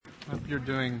Hope you're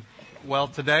doing well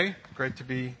today. Great to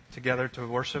be together to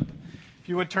worship. If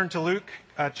you would turn to Luke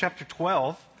chapter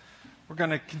 12, we're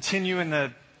going to continue in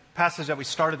the passage that we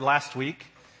started last week,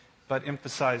 but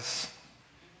emphasize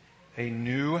a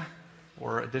new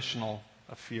or additional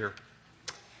fear.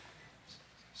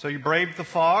 So you braved the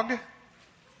fog?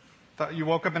 Thought you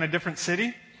woke up in a different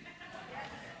city?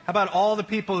 How about all the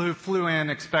people who flew in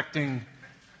expecting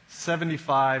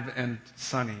 75 and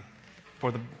sunny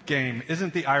for the game?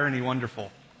 Isn't the irony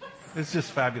wonderful? It's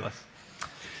just fabulous.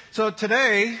 So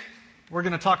today, we're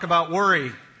going to talk about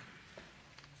worry.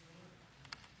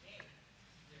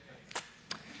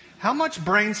 How much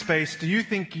brain space do you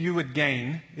think you would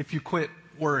gain if you quit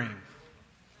worrying?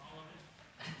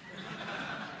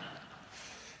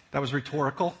 That was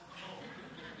rhetorical.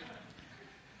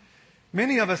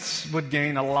 Many of us would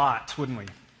gain a lot, wouldn't we?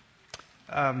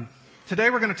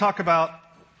 Today we're going to talk about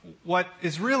what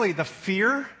is really the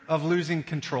fear of losing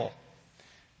control,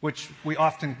 which we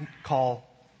often call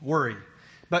worry.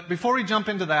 But before we jump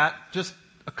into that, just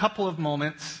a couple of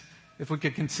moments, if we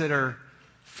could consider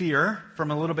fear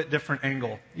from a little bit different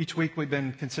angle. Each week we've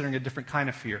been considering a different kind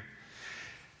of fear.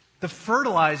 The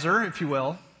fertilizer, if you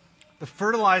will, the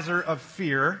fertilizer of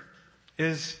fear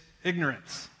is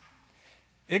ignorance.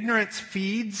 Ignorance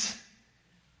feeds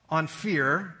on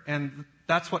fear, and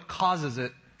that's what causes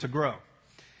it to grow.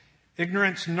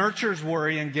 Ignorance nurtures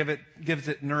worry and gives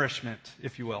it nourishment,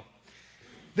 if you will.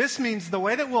 This means the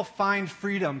way that we'll find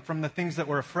freedom from the things that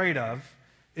we're afraid of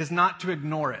is not to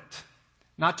ignore it,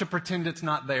 not to pretend it's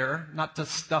not there, not to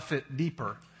stuff it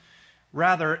deeper.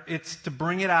 Rather, it's to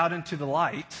bring it out into the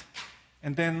light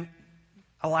and then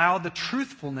allow the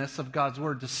truthfulness of God's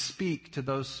Word to speak to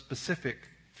those specific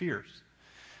fears.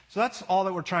 So that's all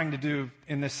that we're trying to do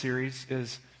in this series,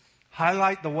 is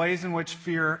highlight the ways in which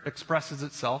fear expresses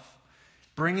itself,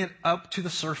 bring it up to the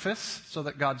surface so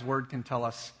that God's Word can tell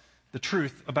us the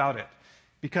truth about it.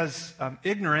 Because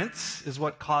ignorance is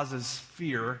what causes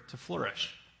fear to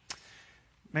flourish.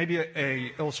 Maybe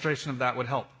an illustration of that would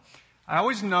help. I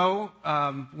always know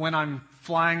when I'm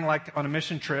flying like on a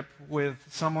mission trip with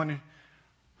someone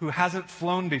who hasn't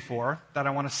flown before that I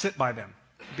want to sit by them,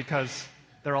 because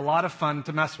they're a lot of fun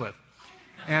to mess with.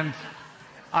 And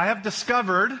I have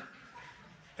discovered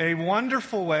a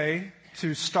wonderful way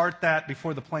to start that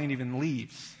before the plane even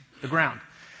leaves the ground.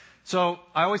 So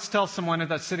I always tell someone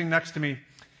that's sitting next to me,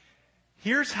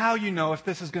 here's how you know if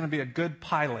this is going to be a good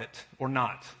pilot or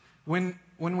not. When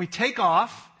we take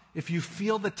off, if you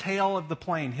feel the tail of the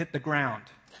plane hit the ground,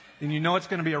 then you know it's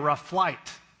going to be a rough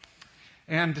flight.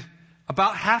 And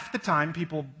about half the time,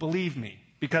 people believe me,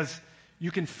 because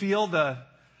you can feel the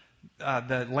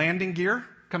landing gear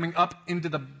coming up into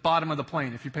the bottom of the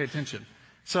plane if you pay attention.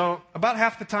 So about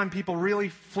half the time, people really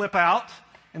flip out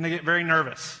and they get very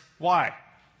nervous. Why?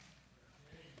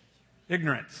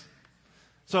 Ignorance.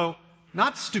 So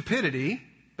not stupidity,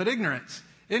 but ignorance.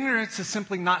 Ignorance is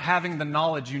simply not having the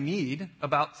knowledge you need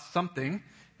about something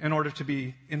in order to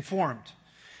be informed.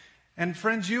 And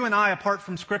friends, you and I, apart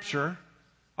from Scripture,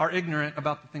 are ignorant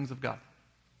about the things of God.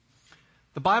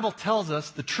 The Bible tells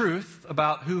us the truth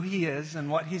about who He is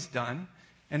and what He's done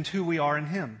and who we are in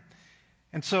Him.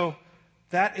 And so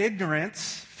that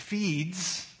ignorance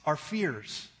feeds our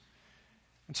fears.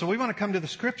 And so we want to come to the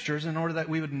Scriptures in order that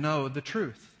we would know the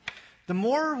truth. The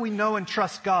more we know and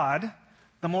trust God,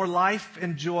 the more life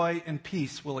and joy and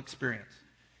peace we'll experience,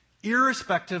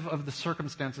 irrespective of the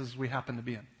circumstances we happen to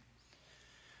be in.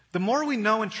 The more we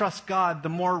know and trust God, the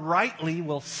more rightly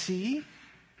we'll see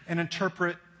and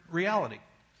interpret reality.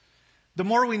 The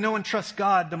more we know and trust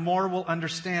God, the more we'll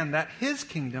understand that His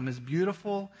kingdom is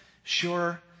beautiful,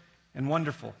 sure, and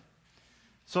wonderful.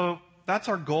 So that's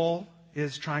our goal,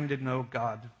 is trying to know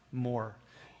God more.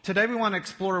 Today we want to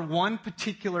explore one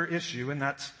particular issue, and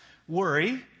that's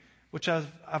worry, which I've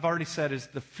already said is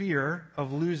the fear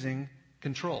of losing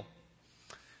control.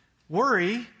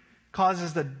 Worry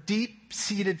causes the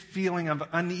deep-seated feeling of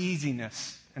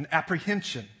uneasiness and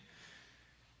apprehension.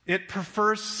 It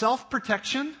prefers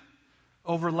self-protection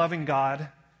over loving God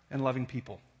and loving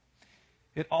people.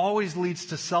 It always leads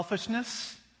to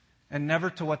selfishness and never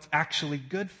to what's actually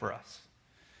good for us.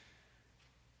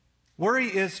 Worry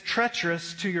is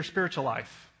treacherous to your spiritual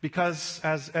life because,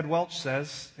 as Ed Welch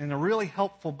says in a really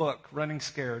helpful book, Running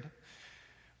Scared,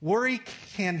 worry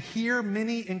can hear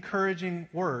many encouraging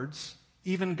words,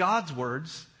 even God's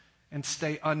words, and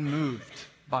stay unmoved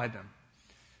by them.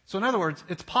 So in other words,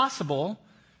 it's possible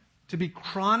to be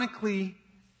chronically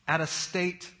at a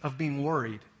state of being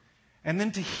worried, and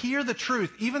then to hear the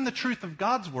truth, even the truth of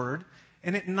God's Word,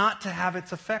 and it not to have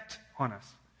its effect on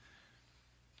us.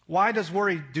 Why does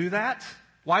worry do that?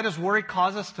 Why does worry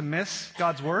cause us to miss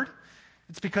God's word?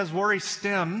 It's because worry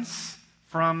stems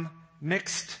from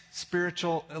mixed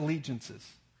spiritual allegiances.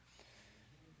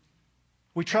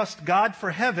 We trust God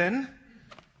for heaven,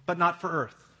 but not for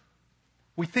earth.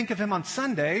 We think of him on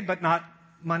Sunday, but not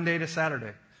Monday to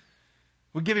Saturday.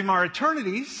 We give him our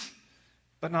eternities,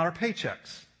 but not our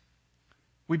paychecks.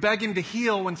 We beg him to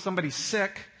heal when somebody's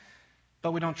sick,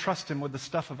 but we don't trust him with the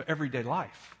stuff of everyday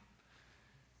life.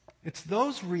 It's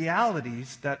those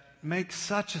realities that make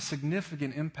such a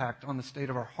significant impact on the state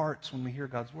of our hearts when we hear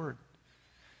God's word.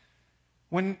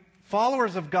 When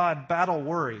followers of God battle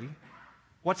worry,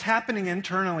 what's happening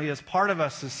internally is part of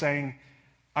us is saying,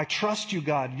 I trust you,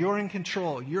 God. You're in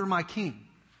control. You're my king.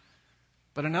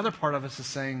 But another part of us is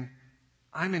saying,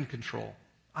 I'm in control.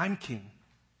 I'm king.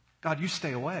 God, you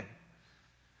stay away.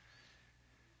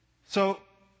 So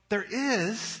there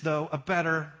is, though, a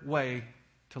better way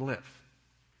to live.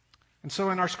 And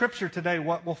so in our scripture today,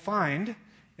 what we'll find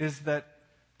is that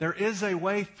there is a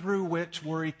way through which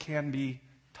worry can be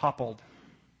toppled.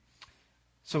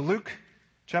 So Luke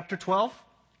chapter 12,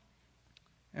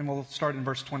 and we'll start in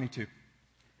verse 22.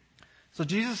 So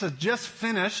Jesus has just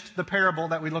finished the parable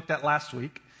that we looked at last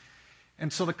week.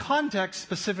 And so the context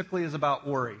specifically is about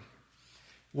worry.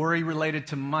 Worry related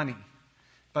to money.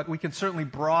 But we can certainly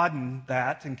broaden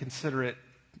that and consider it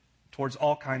towards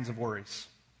all kinds of worries.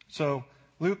 So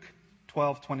Luke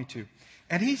 12:22.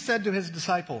 And he said to his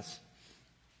disciples,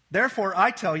 therefore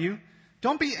I tell you,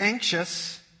 don't be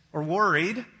anxious or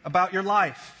worried about your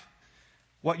life,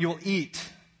 what you'll eat,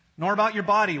 nor about your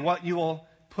body, what you will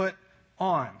put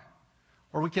on.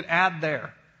 Or we could add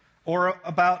there. Or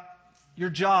about your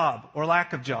job or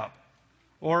lack of job.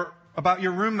 Or about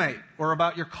your roommate, or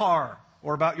about your car,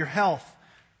 or about your health,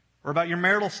 or about your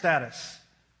marital status,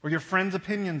 or your friends'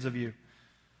 opinions of you,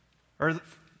 or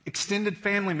extended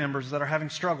family members that are having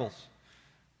struggles.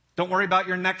 Don't worry about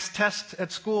your next test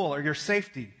at school or your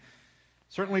safety.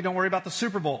 Certainly don't worry about the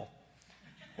Super Bowl,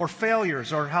 or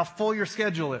failures, or how full your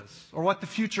schedule is, or what the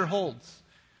future holds.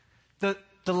 The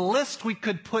list we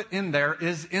could put in there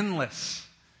is endless,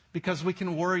 because we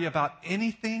can worry about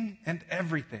anything and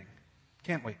everything,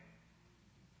 can't we?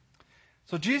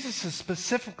 So Jesus is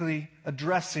specifically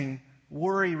addressing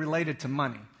worry related to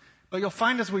money. But you'll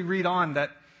find as we read on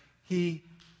that he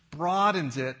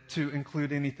broadens it to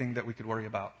include anything that we could worry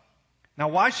about. Now,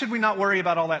 why should we not worry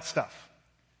about all that stuff?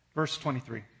 Verse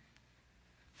 23.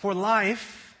 For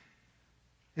life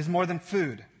is more than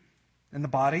food, and the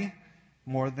body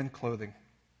more than clothing.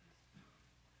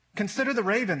 Consider the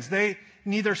ravens. They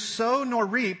neither sow nor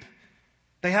reap.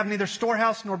 They have neither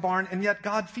storehouse nor barn, and yet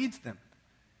God feeds them.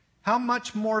 How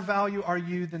much more value are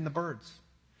you than the birds?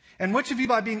 And which of you,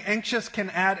 by being anxious, can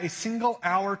add a single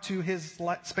hour to his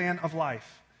span of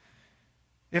life?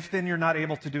 If then you're not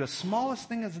able to do as smallest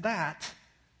thing as that,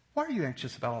 why are you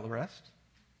anxious about all the rest?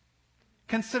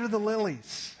 Consider the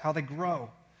lilies, how they grow.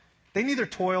 They neither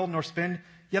toil nor spin.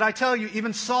 Yet I tell you,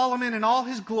 even Solomon in all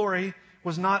his glory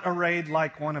was not arrayed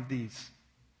like one of these.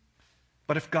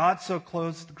 But if God so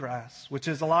clothes the grass, which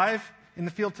is alive in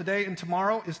the field today and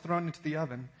tomorrow is thrown into the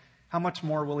oven, how much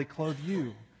more will he clothe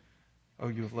you, O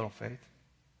you of little faith?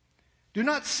 Do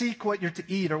not seek what you're to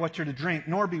eat or what you're to drink,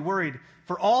 nor be worried,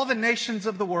 for all the nations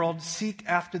of the world seek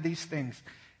after these things,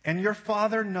 and your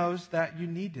Father knows that you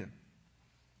need him.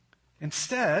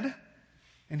 Instead,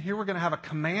 and here we're going to have a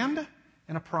command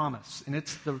and a promise, and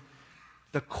it's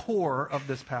the core of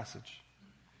this passage.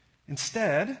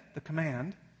 Instead, the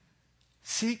command,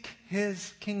 seek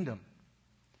his kingdom.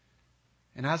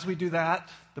 And as we do that,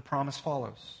 the promise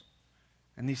follows.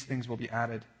 And these things will be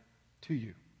added to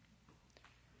you.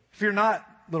 Fear not,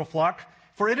 little flock,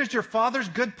 for it is your Father's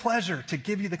good pleasure to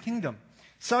give you the kingdom.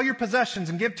 Sell your possessions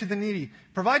and give to the needy.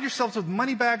 Provide yourselves with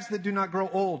money bags that do not grow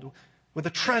old, with a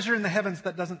treasure in the heavens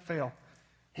that doesn't fail,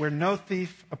 where no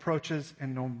thief approaches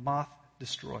and no moth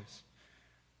destroys.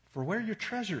 For where your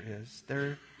treasure is,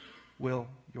 there will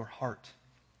your heart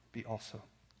be also.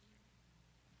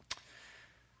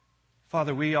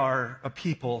 Father, we are a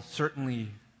people certainly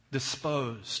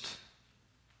disposed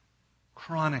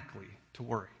chronically to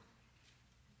worry.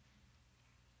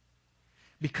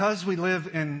 Because we live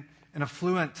in an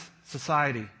affluent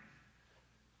society,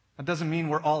 that doesn't mean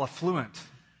we're all affluent,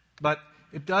 but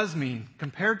it does mean,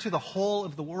 compared to the whole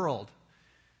of the world,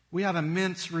 we have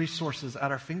immense resources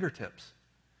at our fingertips.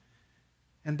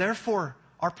 And therefore,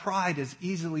 our pride is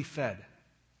easily fed.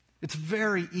 It's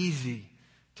very easy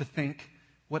to think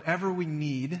whatever we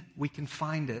need, we can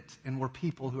find it, and we're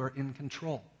people who are in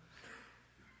control.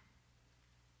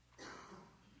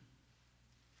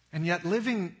 And yet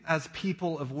living as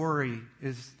people of worry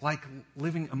is like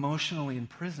living emotionally in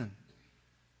prison.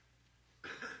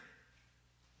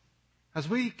 As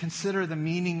we consider the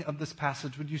meaning of this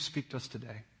passage, would you speak to us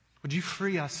today? Would you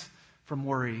free us from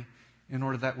worry in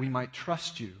order that we might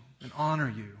trust you and honor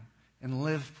you and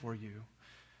live for you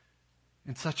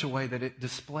in such a way that it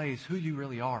displays who you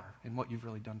really are and what you've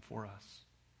really done for us?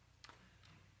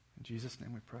 In Jesus'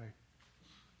 name we pray.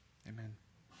 Amen.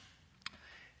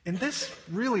 In this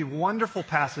really wonderful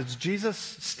passage, Jesus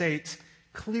states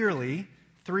clearly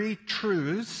 3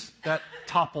 truths that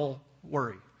topple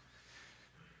worry.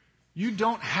 You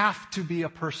don't have to be a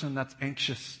person that's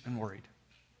anxious and worried.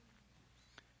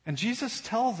 And Jesus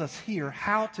tells us here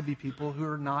how to be people who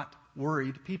are not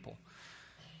worried people.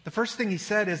 The first thing he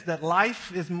said is that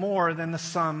life is more than the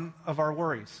sum of our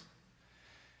worries.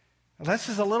 Now, this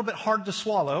is a little bit hard to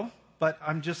swallow, but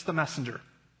I'm just the messenger.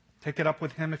 Take it up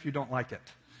with him if you don't like it.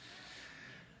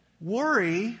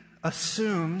 Worry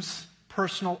assumes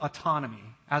personal autonomy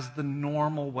as the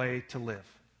normal way to live.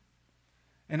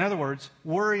 In other words,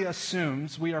 worry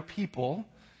assumes we are people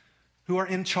who are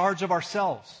in charge of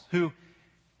ourselves, who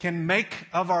can make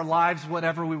of our lives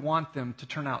whatever we want them to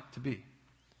turn out to be.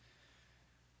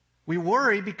 We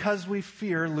worry because we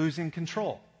fear losing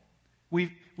control.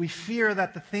 We fear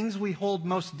that the things we hold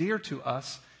most dear to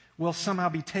us will somehow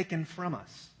be taken from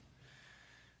us.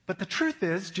 But the truth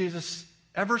is, Jesus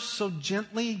ever so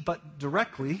gently but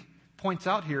directly points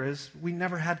out here is we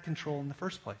never had control in the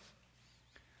first place.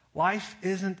 Life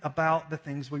isn't about the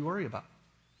things we worry about.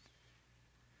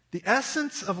 The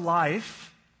essence of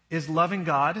life is loving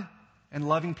God and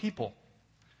loving people.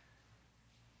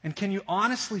 And can you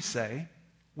honestly say,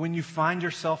 when you find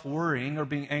yourself worrying or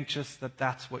being anxious, that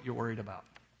that's what you're worried about?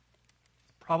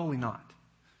 Probably not.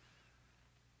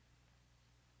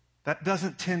 That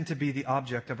doesn't tend to be the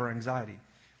object of our anxiety.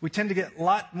 We tend to get a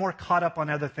lot more caught up on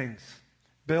other things.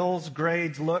 Bills,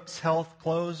 grades, looks, health,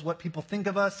 clothes, what people think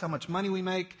of us, how much money we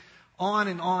make, on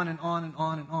and on and on and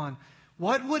on and on.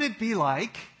 What would it be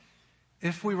like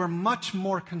if we were much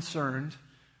more concerned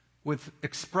with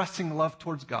expressing love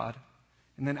towards God,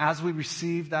 and then as we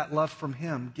receive that love from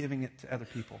Him, giving it to other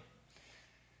people?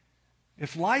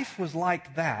 If life was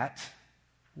like that,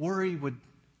 worry would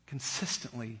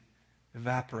consistently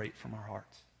evaporate from our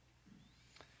hearts.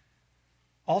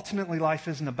 Ultimately, life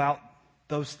isn't about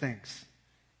those things.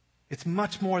 It's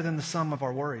much more than the sum of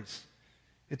our worries.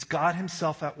 It's God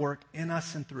Himself at work in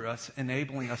us and through us,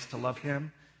 enabling us to love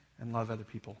Him and love other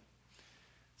people.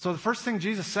 So the first thing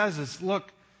Jesus says is,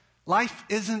 look, life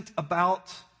isn't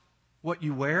about what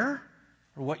you wear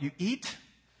or what you eat,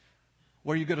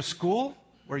 where you go to school,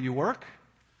 where you work,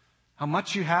 how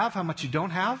much you have, how much you don't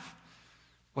have,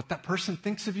 what that person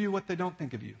thinks of you, what they don't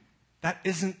think of you. That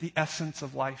isn't the essence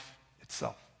of life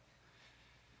itself.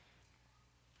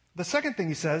 The second thing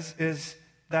he says is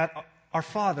that our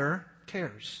Father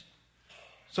cares.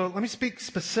 So let me speak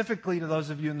specifically to those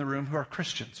of you in the room who are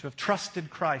Christians, who have trusted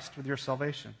Christ with your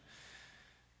salvation.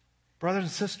 Brothers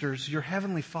and sisters, your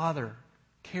Heavenly Father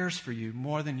cares for you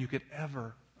more than you could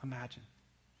ever imagine.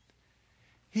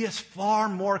 He is far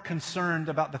more concerned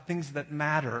about the things that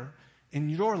matter in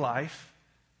your life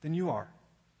than you are.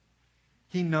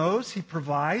 He knows, He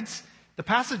provides. The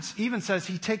passage even says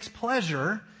He takes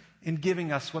pleasure in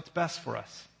giving us what's best for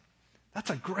us. That's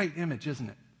a great image, isn't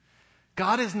it?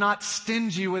 God is not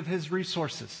stingy with His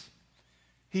resources.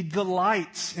 He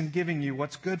delights in giving you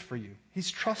what's good for you. He's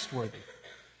trustworthy.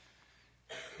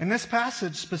 In this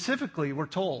passage specifically, we're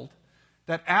told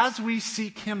that as we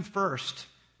seek Him first,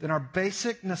 then our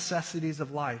basic necessities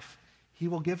of life He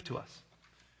will give to us.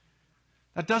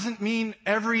 That doesn't mean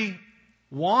every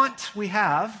want we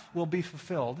have will be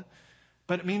fulfilled,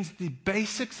 but it means the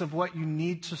basics of what you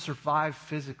need to survive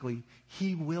physically,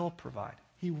 He will provide.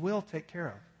 He will take care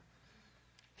of.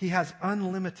 He has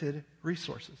unlimited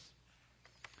resources.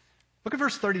 Look at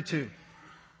verse 32.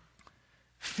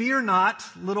 Fear not,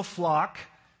 little flock,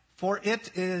 for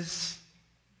it is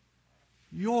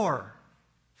your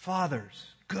Father's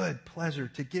good pleasure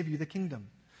to give you the kingdom.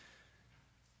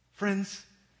 Friends,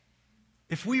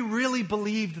 if we really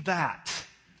believed that,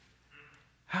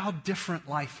 how different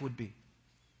life would be.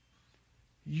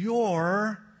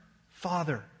 Your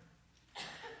Father.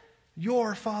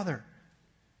 Your Father.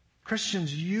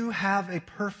 Christians, you have a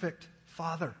perfect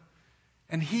Father.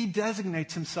 And He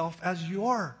designates Himself as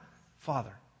your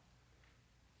Father.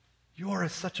 Your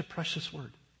is such a precious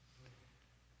word.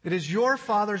 It is your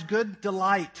Father's good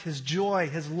delight, His joy,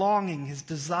 His longing, His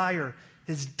desire,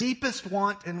 His deepest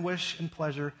want and wish and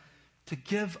pleasure to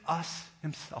give us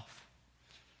Himself,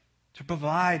 to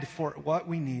provide for what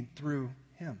we need through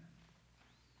Him.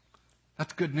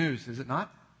 That's good news, is it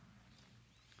not?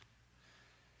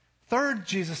 Third,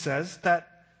 Jesus says that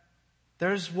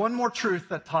there's one more truth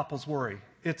that topples worry.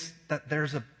 It's that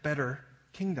there's a better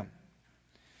kingdom.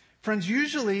 Friends,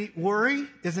 usually worry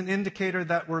is an indicator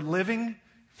that we're living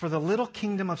for the little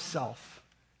kingdom of self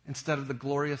instead of the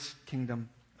glorious kingdom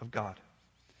of God.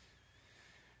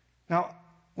 Now,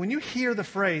 when you hear the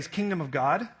phrase kingdom of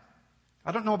God,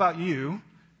 I don't know about you,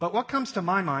 but what comes to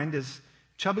my mind is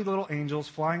chubby little angels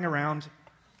flying around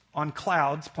on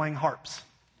clouds playing harps,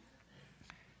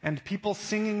 and people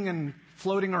singing and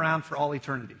floating around for all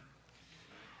eternity.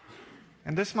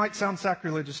 And this might sound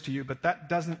sacrilegious to you, but that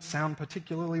doesn't sound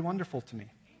particularly wonderful to me.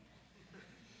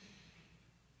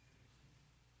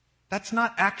 That's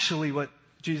not actually what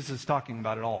Jesus is talking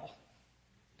about at all.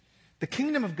 The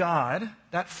kingdom of God,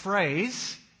 that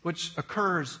phrase, which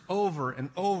occurs over and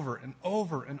over and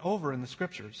over and over in the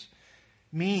scriptures,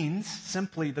 means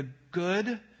simply the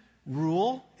good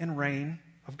rule and reign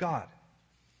of God.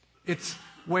 It's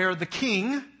where the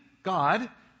king, God,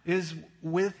 is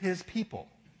with his people,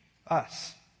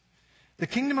 us. The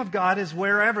kingdom of God is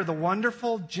wherever the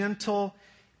wonderful, gentle,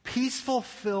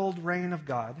 peaceful-filled reign of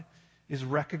God is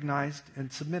recognized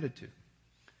and submitted to.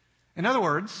 In other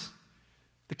words,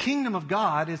 the kingdom of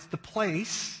God is the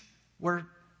place where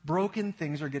broken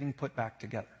things are getting put back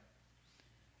together,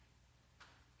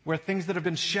 where things that have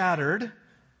been shattered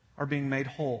are being made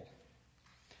whole.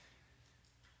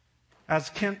 As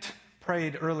Kent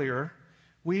prayed earlier,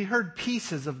 we heard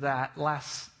pieces of that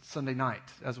last Sunday night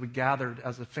as we gathered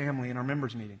as a family in our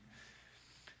members' meeting.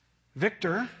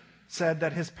 Victor said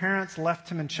that his parents left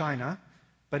him in China,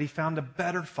 but he found a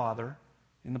better father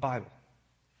in the Bible.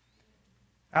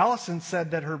 Allison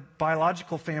said that her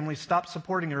biological family stopped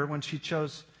supporting her when she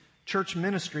chose church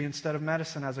ministry instead of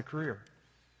medicine as a career.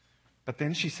 But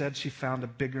then she said she found a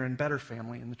bigger and better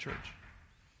family in the church.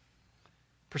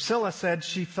 Priscilla said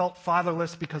she felt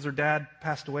fatherless because her dad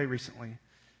passed away recently.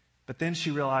 But then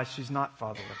she realized she's not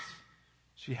fatherless.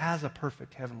 She has a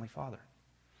perfect heavenly Father.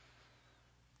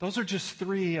 Those are just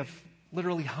 3 of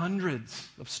literally hundreds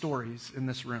of stories in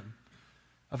this room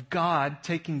of God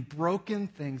taking broken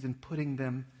things and putting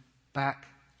them back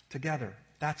together.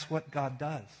 That's what God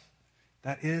does.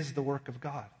 That is the work of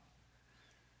God.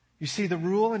 You see, the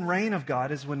rule and reign of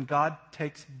God is when God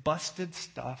takes busted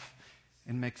stuff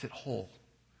and makes it whole.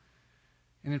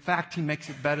 And in fact, he makes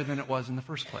it better than it was in the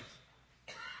first place.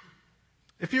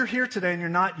 If you're here today and you're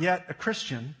not yet a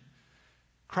Christian,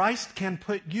 Christ can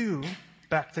put you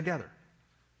back together.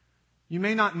 You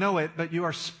may not know it, but you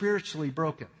are spiritually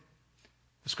broken.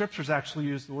 The scriptures actually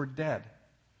use the word dead.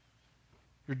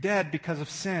 You're dead because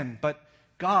of sin, but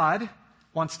God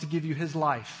wants to give you his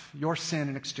life, your sin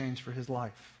in exchange for his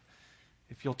life,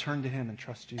 if you'll turn to him and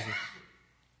trust Jesus.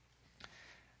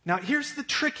 Now, here's the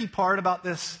tricky part about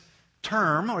this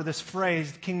term or this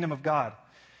phrase, the kingdom of God.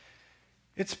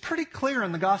 It's pretty clear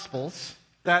in the Gospels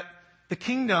that the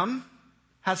kingdom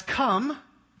has come,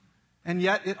 and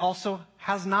yet it also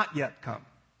has not yet come.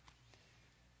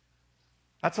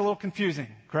 That's a little confusing,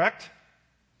 correct?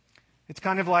 It's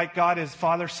kind of like God is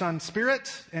Father, Son,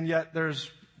 Spirit, and yet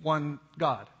there's one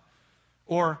God.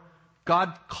 Or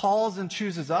God calls and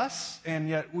chooses us, and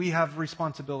yet we have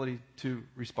responsibility to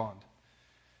respond.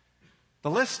 The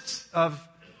list of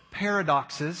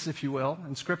paradoxes, if you will,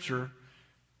 in Scripture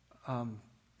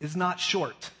is not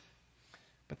short.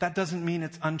 But that doesn't mean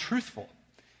it's untruthful.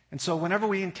 And so whenever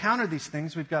we encounter these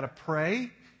things, we've got to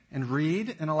pray and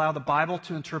read and allow the Bible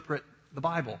to interpret the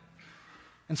Bible.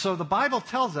 And so the Bible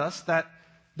tells us that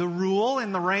the rule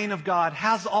and the reign of God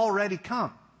has already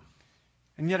come.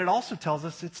 And yet it also tells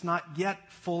us it's not yet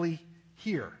fully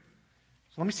here.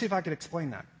 So let me see if I could explain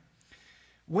that.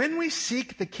 When we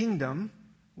seek the kingdom,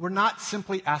 we're not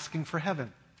simply asking for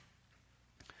heaven.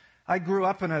 I grew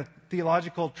up in a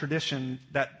theological tradition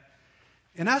that,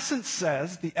 in essence,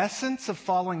 says the essence of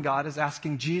following God is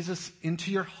asking Jesus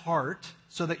into your heart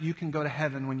so that you can go to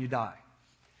heaven when you die.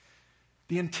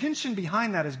 The intention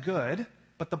behind that is good,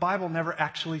 but the Bible never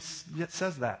actually yet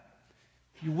says that.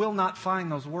 You will not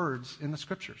find those words in the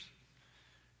Scriptures.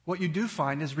 What you do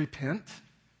find is repent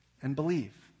and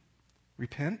believe.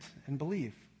 Repent and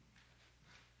believe.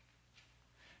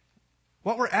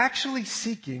 What we're actually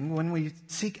seeking when we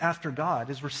seek after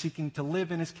God is we're seeking to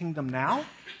live in his kingdom now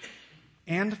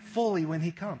and fully when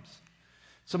he comes.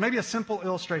 So maybe a simple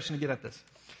illustration to get at this.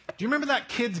 Do you remember that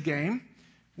kids game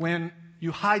when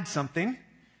you hide something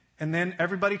and then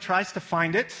everybody tries to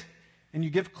find it and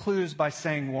you give clues by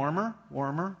saying warmer,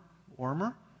 warmer,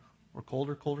 warmer, or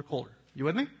colder, colder, colder? You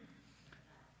with me?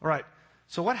 All right.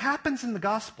 So what happens in the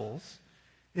Gospels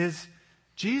is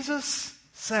Jesus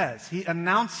says, he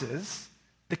announces,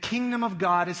 the kingdom of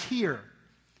God is here.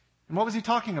 And what was he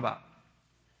talking about?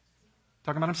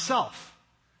 Talking about himself.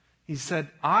 He said,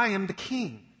 I am the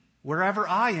king. Wherever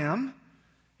I am,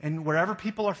 and wherever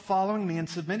people are following me and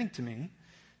submitting to me,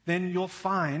 then you'll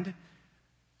find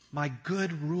my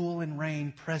good rule and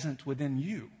reign present within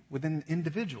you, within the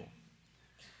individual.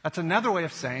 That's another way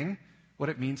of saying what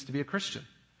it means to be a Christian.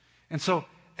 And so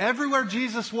everywhere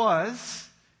Jesus was,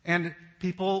 and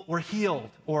people were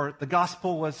healed, or the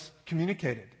gospel was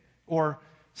communicated, or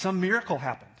some miracle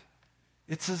happened,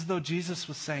 it's as though Jesus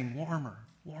was saying, warmer,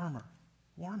 warmer,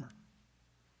 warmer.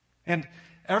 And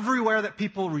everywhere that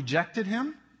people rejected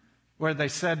him, where they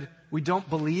said, we don't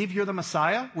believe you're the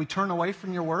Messiah, we turn away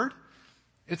from your word,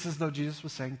 it's as though Jesus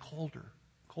was saying, colder,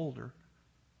 colder,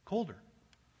 colder.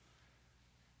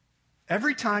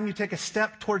 Every time you take a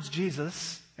step towards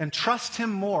Jesus and trust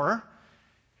him more,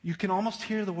 you can almost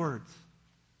hear the words,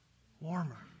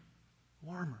 warmer,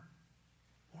 warmer,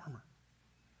 warmer.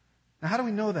 Now, how do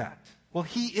we know that? Well,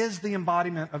 he is the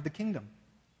embodiment of the kingdom.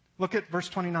 Look at verse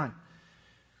 29.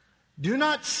 Do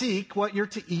not seek what you're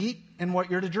to eat and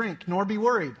what you're to drink, nor be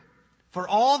worried. For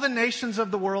all the nations of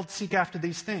the world seek after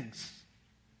these things.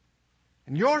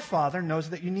 And your Father knows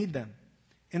that you need them.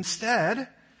 Instead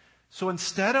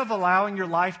of allowing your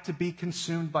life to be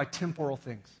consumed by temporal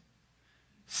things,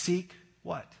 seek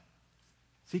what?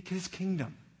 Seek his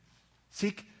kingdom.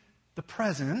 Seek the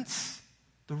presence,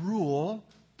 the rule,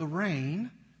 the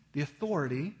reign, the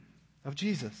authority of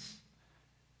Jesus.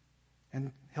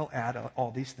 And he'll add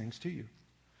all these things to you.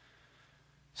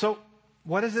 So,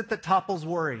 what is it that topples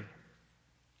worry?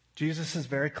 Jesus is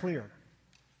very clear.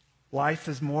 Life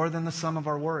is more than the sum of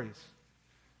our worries.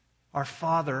 Our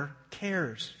Father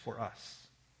cares for us.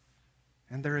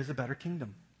 And there is a better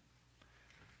kingdom.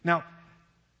 Now,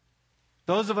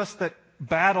 those of us that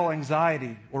battle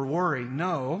anxiety or worry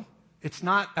know it's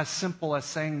not as simple as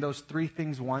saying those three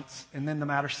things once and then the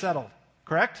matter's settled.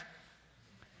 Correct?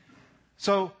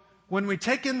 So, when we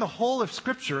take in the whole of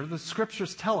Scripture, the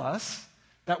Scriptures tell us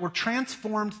that we're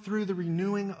transformed through the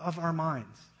renewing of our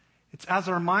minds. It's as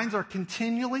our minds are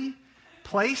continually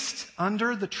placed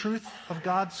under the truth of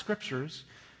God's Scriptures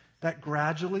that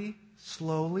gradually,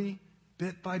 slowly,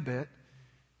 bit by bit,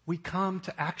 we come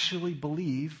to actually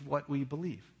believe what we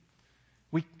believe.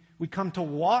 We come to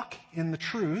walk in the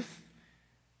truth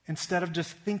instead of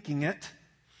just thinking it,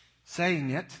 saying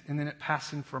it, and then it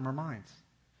passing from our minds.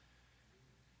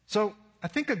 So I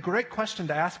think a great question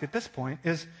to ask at this point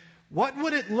is, what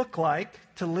would it look like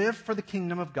to live for the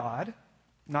kingdom of God,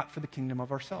 not for the kingdom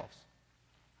of ourselves?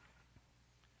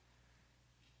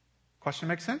 Question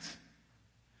makes sense?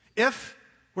 If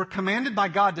we're commanded by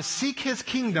God to seek his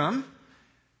kingdom,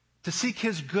 to seek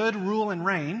his good rule and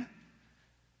reign,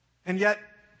 and yet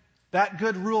that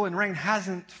good rule and reign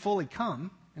hasn't fully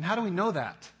come, and how do we know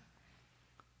that?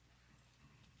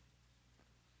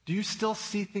 Do you still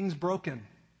see things broken?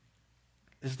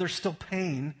 Is there still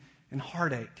pain and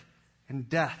heartache and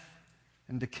death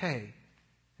and decay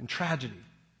and tragedy?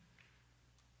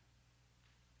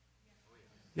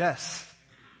 Yes.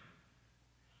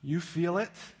 You feel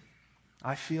it.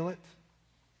 I feel it.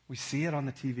 We see it on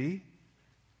the TV.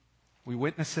 We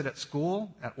witness it at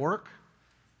school, at work,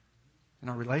 in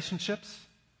our relationships.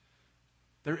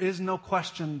 There is no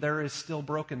question there is still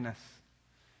brokenness.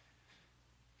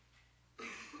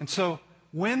 And so,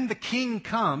 when the King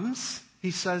comes,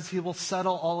 he says he will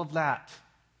settle all of that.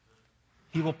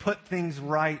 He will put things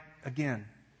right again.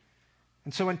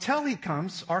 And so until he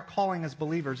comes, our calling as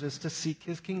believers is to seek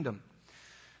his kingdom.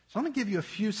 So I'm going to give you a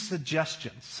few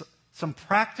suggestions, some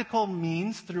practical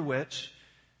means through which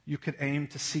you could aim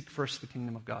to seek first the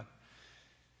kingdom of God.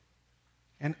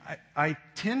 And I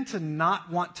tend to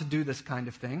not want to do this kind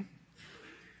of thing,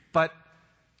 but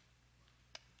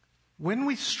when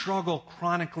we struggle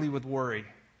chronically with worry,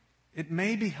 it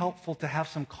may be helpful to have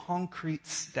some concrete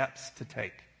steps to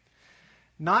take.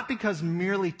 Not because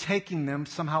merely taking them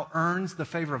somehow earns the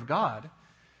favor of God,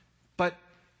 but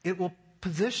it will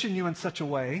position you in such a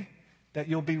way that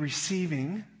you'll be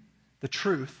receiving the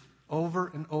truth over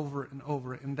and over and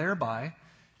over, and thereby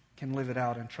can live it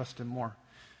out and trust him more.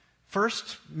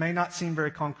 First, may not seem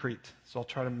very concrete, so I'll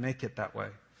try to make it that way.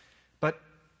 But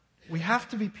we have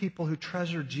to be people who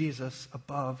treasure Jesus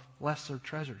above lesser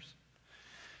treasures.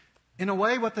 In a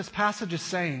way, what this passage is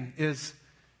saying is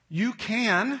you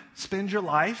can spend your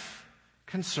life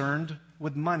concerned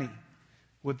with money,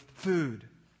 with food,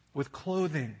 with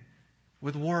clothing,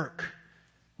 with work,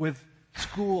 with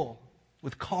school,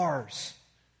 with cars,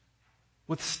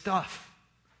 with stuff.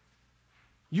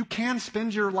 You can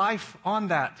spend your life on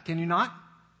that, can you not?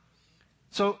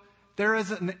 So there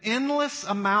is an endless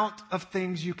amount of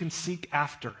things you can seek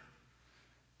after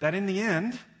that in the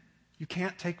end you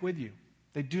can't take with you.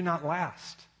 They do not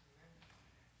last.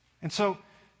 And so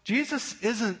Jesus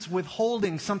isn't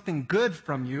withholding something good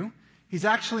from you. He's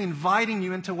actually inviting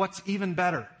you into what's even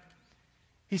better.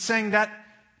 He's saying that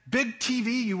big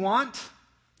TV you want,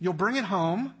 you'll bring it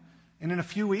home, and in a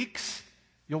few weeks,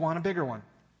 you'll want a bigger one.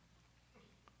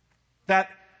 That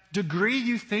degree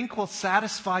you think will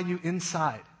satisfy you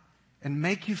inside and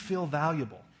make you feel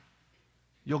valuable.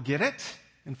 You'll get it,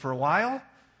 and for a while,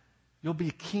 you'll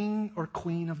be king or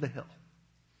queen of the hill.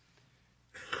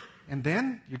 And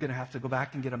then you're going to have to go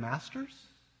back and get a master's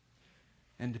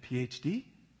and a PhD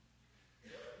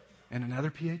and another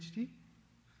PhD.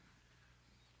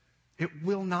 It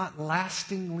will not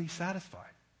lastingly satisfy.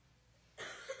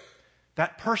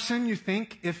 That person you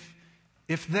think,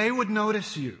 if they would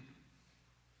notice you,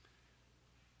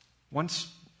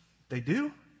 once they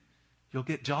do, you'll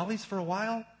get jollies for a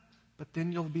while, but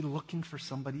then you'll be looking for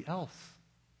somebody else.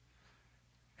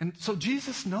 And so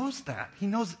Jesus knows that. He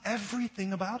knows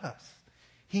everything about us.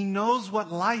 He knows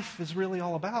what life is really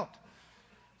all about.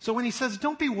 So when he says,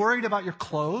 don't be worried about your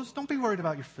clothes, don't be worried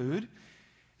about your food,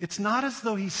 it's not as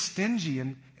though he's stingy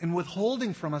and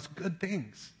withholding from us good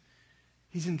things.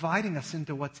 He's inviting us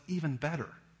into what's even better,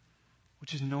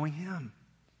 which is knowing him,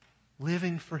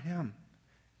 living for him,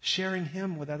 sharing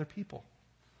him with other people.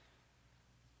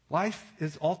 Life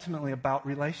is ultimately about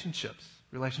relationships.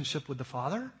 Relationship with the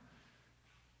Father,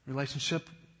 relationship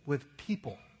with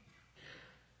people.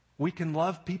 We can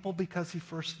love people because he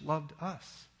first loved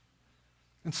us.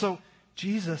 And so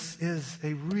Jesus is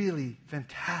a really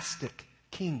fantastic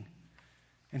king.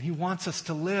 And he wants us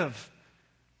to live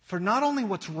for not only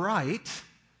what's right,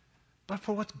 but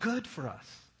for what's good for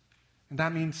us. And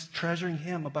that means treasuring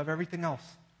him above everything else.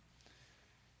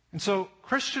 And so,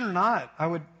 Christian or not, I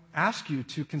would ask you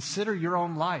to consider your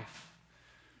own life.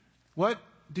 What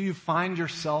do you find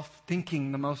yourself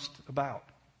thinking the most about?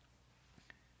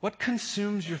 What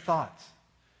consumes your thoughts?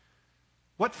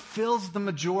 What fills the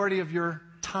majority of your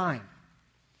time?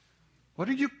 What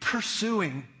are you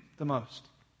pursuing the most?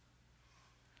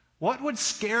 What would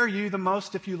scare you the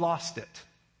most if you lost it?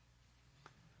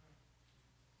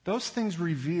 Those things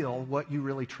reveal what you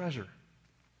really treasure.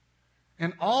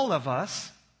 And all of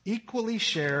us equally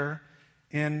share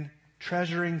in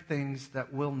treasuring things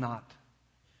that will not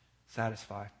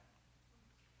satisfy.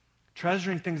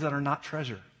 Treasuring things that are not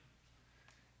treasure.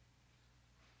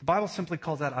 The Bible simply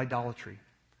calls that idolatry.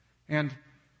 And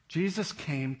Jesus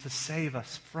came to save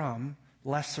us from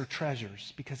lesser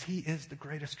treasures because he is the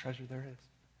greatest treasure there is.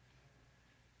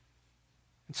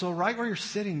 And so right where you're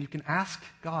sitting, you can ask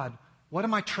God, what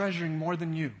am I treasuring more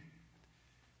than you?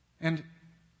 And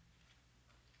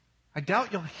I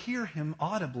doubt you'll hear him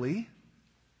audibly,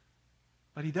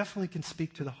 but he definitely can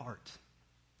speak to the heart.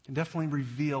 He can definitely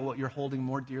reveal what you're holding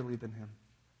more dearly than him.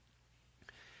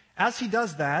 As he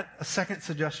does that, a second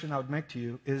suggestion I would make to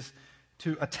you is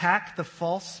to attack the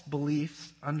false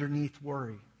beliefs underneath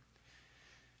worry.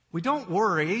 We don't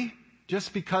worry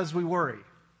just because we worry.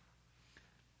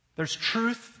 There's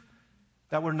truth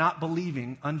that we're not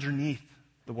believing underneath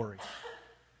the worry.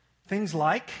 Things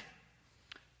like,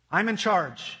 I'm in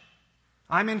charge.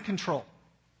 I'm in control.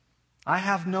 I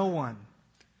have no one.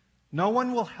 No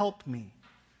one will help me.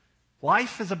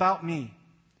 Life is about me.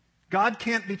 God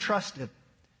can't be trusted.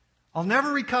 I'll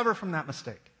never recover from that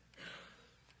mistake.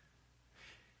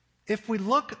 If we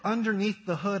look underneath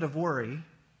the hood of worry,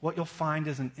 what you'll find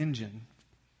is an engine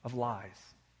of lies.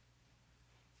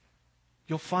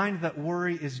 You'll find that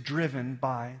worry is driven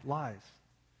by lies.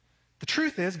 The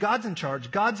truth is, God's in charge.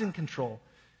 God's in control.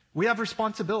 We have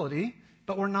responsibility,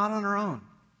 but we're not on our own.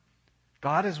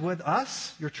 God is with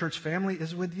us. Your church family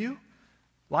is with you.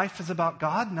 Life is about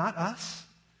God, not us.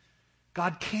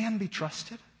 God can be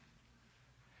trusted.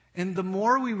 And the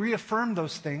more we reaffirm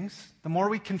those things, the more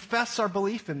we confess our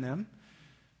belief in them,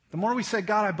 the more we say,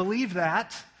 God, I believe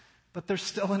that, but there's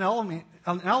still an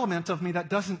element of me that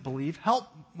doesn't believe. Help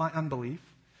my unbelief.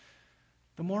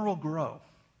 The more we'll grow.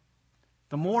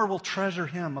 The more we'll treasure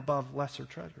him above lesser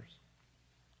treasures.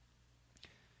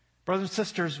 Brothers and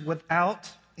sisters, without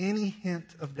any hint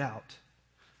of doubt,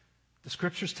 the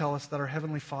scriptures tell us that our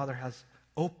Heavenly Father has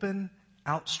open,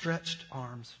 outstretched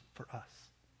arms for us.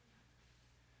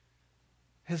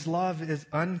 His love is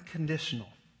unconditional.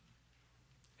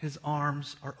 His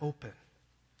arms are open.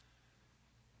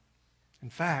 In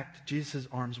fact, Jesus'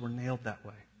 arms were nailed that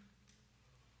way.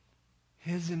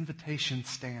 His invitation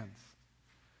stands.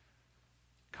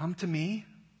 Come to me,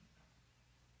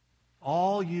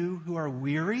 all you who are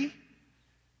weary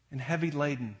and heavy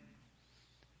laden,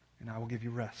 and I will give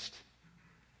you rest.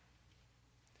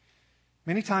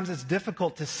 Many times it's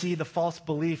difficult to see the false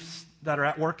beliefs that are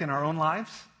at work in our own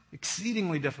lives.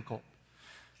 Exceedingly difficult.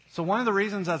 So one of the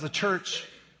reasons as a church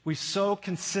we so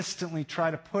consistently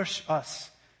try to push us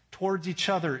towards each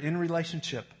other in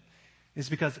relationship is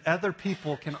because other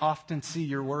people can often see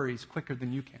your worries quicker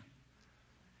than you can.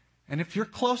 And if you're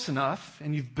close enough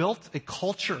and you've built a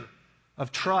culture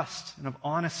of trust and of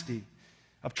honesty,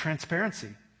 of transparency,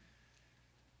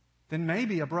 then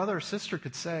maybe a brother or sister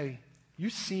could say, you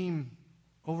seem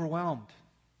overwhelmed.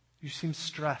 You seem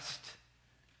stressed.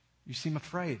 You seem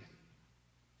afraid.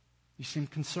 You seem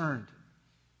concerned.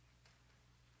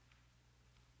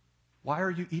 Why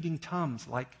are you eating Tums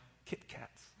like Kit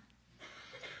Kats?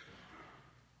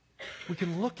 We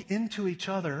can look into each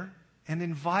other and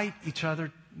invite each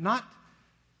other, not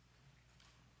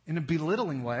in a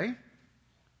belittling way,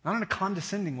 not in a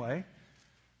condescending way,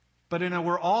 but in a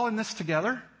we're all in this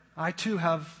together. I too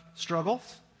have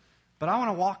struggles, but I want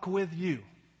to walk with you.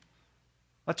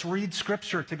 Let's read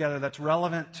scripture together that's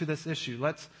relevant to this issue.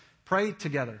 Let's pray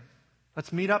together.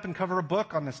 Let's meet up and cover a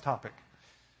book on this topic.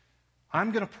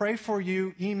 I'm going to pray for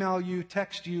you, email you,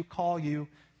 text you, call you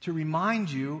to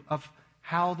remind you of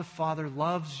how the Father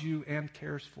loves you and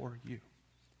cares for you.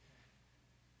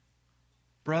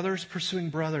 Brothers pursuing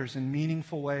brothers in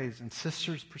meaningful ways and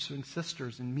sisters pursuing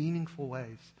sisters in meaningful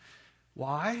ways.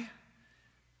 Why?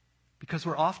 Because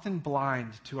we're often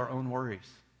blind to our own worries.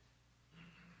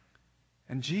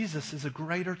 And Jesus is a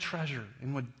greater treasure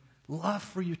and would love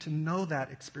for you to know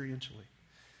that experientially.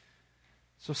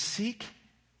 So seek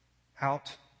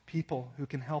out people who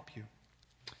can help you.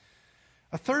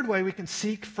 A third way we can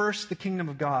seek first the kingdom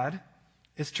of God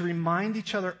is to remind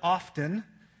each other often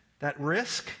that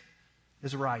risk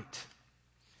is right.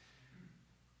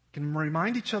 We can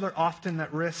remind each other often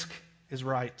that risk is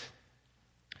right.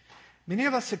 Many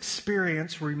of us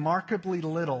experience remarkably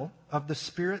little of the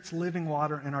Spirit's living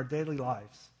water in our daily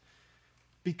lives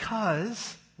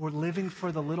because we're living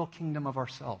for the little kingdom of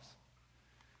ourselves.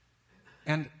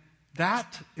 And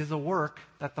that is a work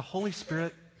that the Holy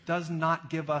Spirit does not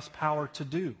give us power to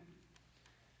do.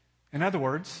 In other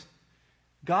words,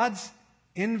 God's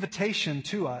invitation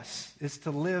to us is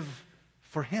to live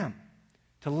for Him,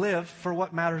 to live for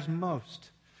what matters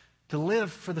most, to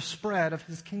live for the spread of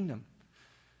His kingdom,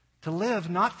 to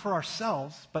live not for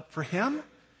ourselves, but for Him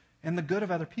and the good of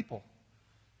other people.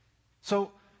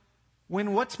 So,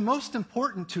 when what's most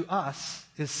important to us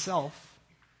is self,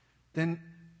 then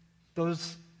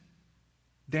those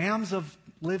dams of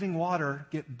living water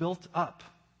get built up,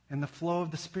 and the flow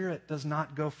of the Spirit does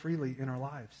not go freely in our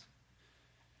lives.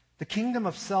 The kingdom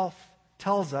of self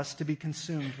tells us to be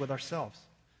consumed with ourselves.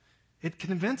 It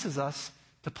convinces us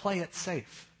to play it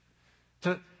safe,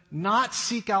 to not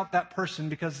seek out that person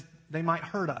because they might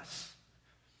hurt us,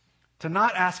 to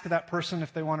not ask that person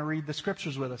if they want to read the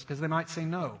scriptures with us because they might say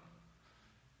no,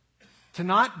 to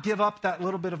not give up that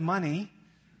little bit of money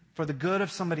for the good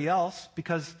of somebody else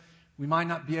because we might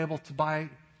not be able to buy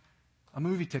a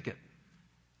movie ticket.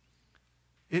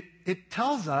 It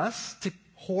tells us to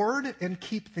hoard and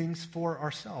keep things for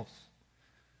ourselves.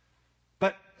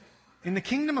 But in the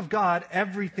kingdom of God,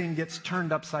 everything gets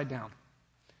turned upside down.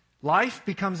 Life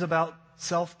becomes about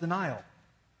self-denial.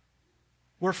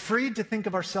 We're freed to think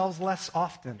of ourselves less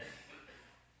often.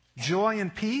 Joy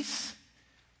and peace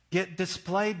get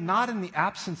displayed not in the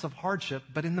absence of hardship,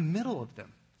 but in the middle of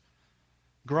them.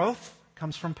 Growth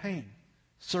comes from pain.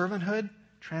 Servanthood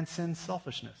transcends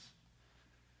selfishness.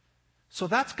 So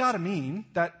that's got to mean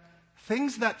that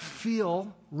things that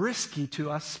feel risky to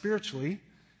us spiritually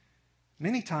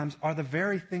many times are the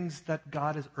very things that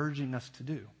God is urging us to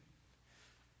do.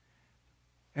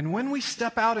 And when we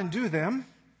step out and do them,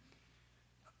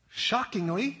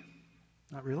 shockingly,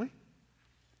 not really,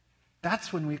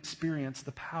 that's when we experience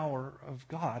the power of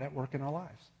God at work in our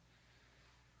lives.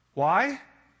 Why?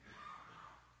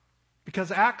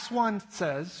 Because Acts 1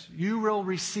 says, you will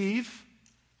receive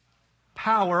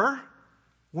power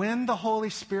when the Holy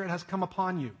Spirit has come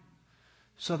upon you,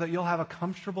 so that you'll have a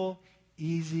comfortable,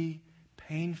 easy,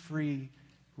 pain-free,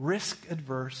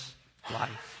 risk-averse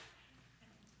life.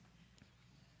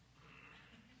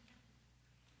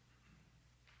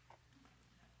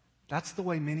 That's the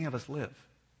way many of us live.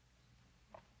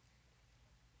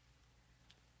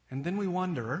 And then we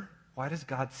wonder, why does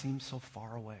God seem so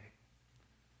far away?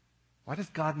 Why does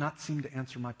God not seem to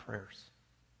answer my prayers?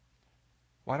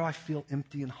 Why do I feel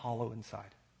empty and hollow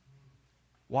inside?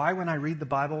 Why, when I read the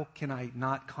Bible, can I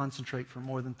not concentrate for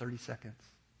more than 30 seconds?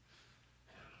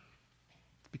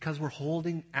 Because we're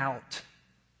holding out,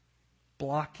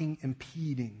 blocking,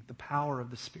 impeding the power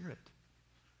of the Spirit.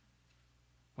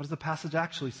 What does the passage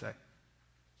actually say?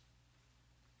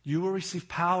 You will receive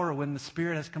power when the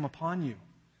Spirit has come upon you,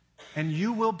 and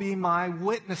you will be my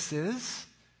witnesses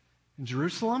in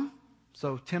Jerusalem,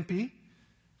 so Tempe,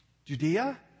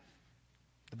 Judea,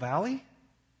 the valley,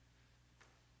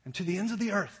 and to the ends of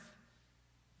the earth,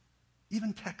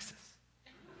 even Texas.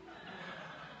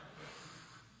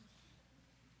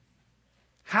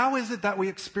 How is it that we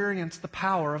experience the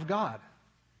power of God?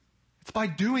 It's by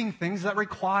doing things that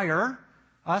require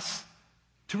us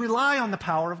to rely on the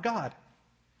power of God.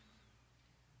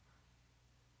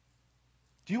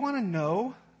 Do you want to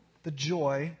know the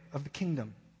joy of the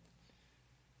kingdom?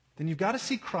 Then you've got to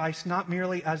see Christ not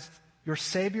merely as your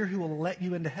Savior who will let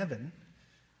you into heaven,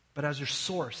 but as your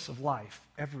source of life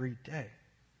every day.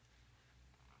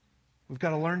 We've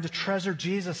got to learn to treasure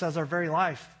Jesus as our very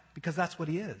life, because that's what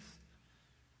He is.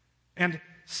 And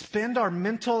spend our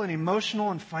mental and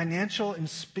emotional and financial and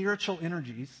spiritual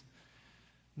energies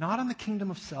not on the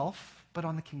kingdom of self, but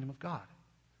on the kingdom of God.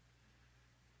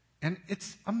 And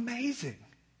it's amazing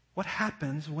what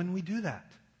happens when we do that.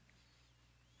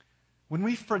 When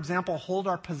we, for example, hold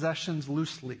our possessions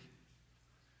loosely,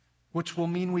 which will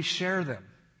mean we share them,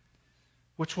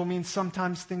 which will mean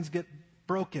sometimes things get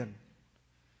broken,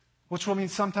 which will mean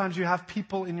sometimes you have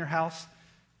people in your house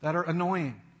that are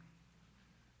annoying,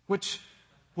 which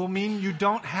will mean you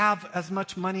don't have as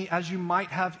much money as you might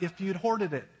have if you'd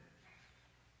hoarded it.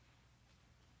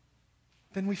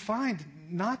 Then we find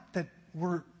not that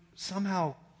we're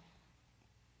somehow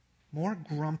more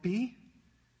grumpy,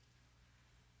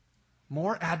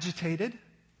 more agitated,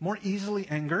 more easily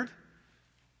angered,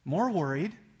 more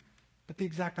worried, but the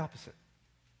exact opposite.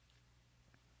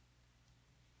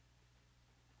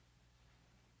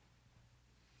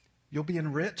 You'll be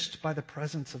enriched by the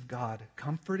presence of God,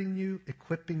 comforting you,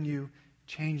 equipping you,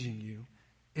 changing you,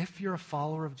 if you're a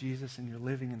follower of Jesus and you're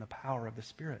living in the power of the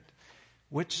Spirit,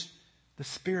 which the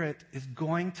Spirit is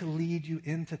going to lead you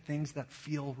into things that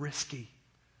feel risky.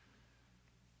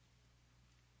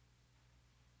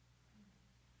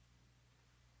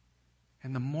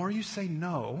 And the more you say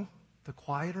no, the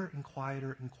quieter and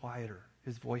quieter and quieter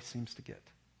His voice seems to get.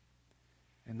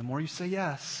 And the more you say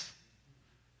yes,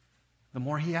 the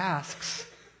more He asks,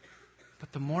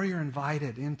 but the more you're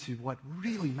invited into what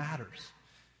really matters,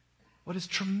 what is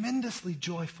tremendously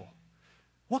joyful.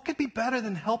 What could be better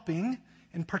than helping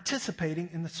and participating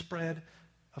in the spread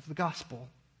of the gospel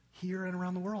here and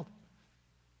around the world?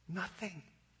 Nothing.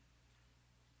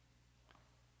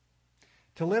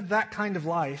 To live that kind of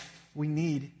life, we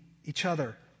need each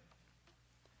other.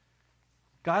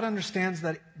 God understands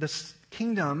that this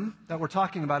kingdom that we're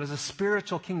talking about is a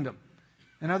spiritual kingdom.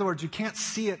 In other words, you can't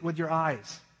see it with your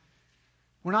eyes.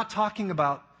 We're not talking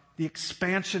about the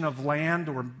expansion of land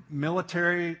or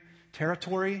military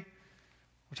territory.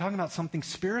 We're talking about something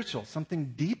spiritual,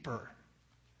 something deeper.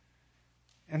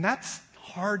 And that's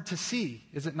hard to see,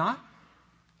 is it not?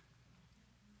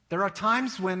 There are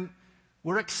times when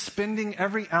we're expending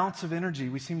every ounce of energy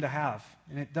we seem to have,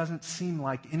 and it doesn't seem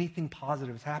like anything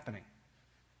positive is happening.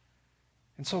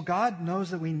 And so God knows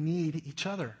that we need each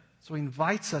other. So He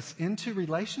invites us into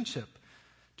relationship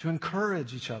to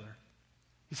encourage each other.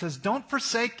 He says, don't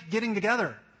forsake getting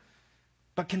together,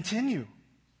 but continue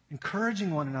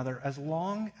encouraging one another as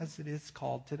long as it is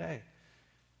called today.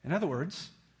 In other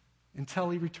words, until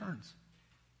He returns.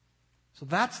 So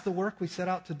that's the work we set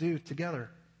out to do together.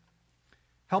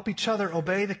 Help each other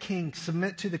obey the King,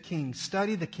 submit to the King,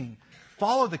 study the King,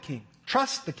 follow the King,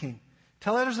 trust the King,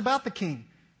 tell others about the King,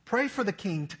 pray for the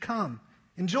King to come,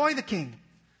 enjoy the King.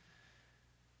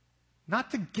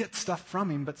 Not to get stuff from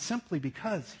Him, but simply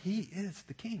because He is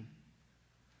the King.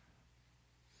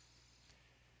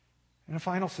 And a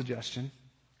final suggestion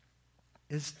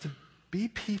is to be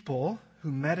people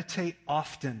who meditate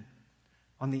often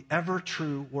on the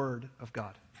ever-true Word of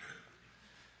God.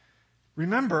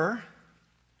 Remember,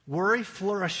 worry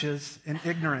flourishes in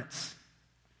ignorance.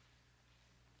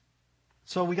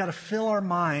 So we got to fill our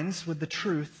minds with the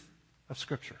truth of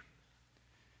Scripture.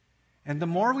 And the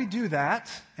more we do that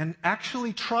and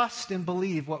actually trust and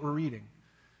believe what we're reading,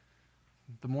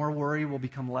 the more worry will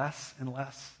become less and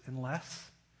less and less,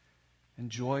 and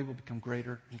joy will become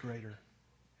greater and greater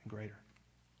and greater.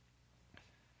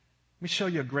 Let me show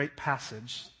you a great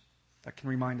passage that can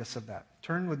remind us of that.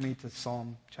 Turn with me to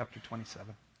Psalm chapter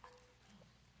 27.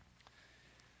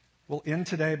 We'll end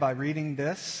today by reading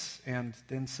this and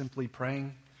then simply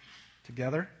praying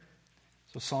together.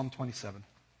 So Psalm 27.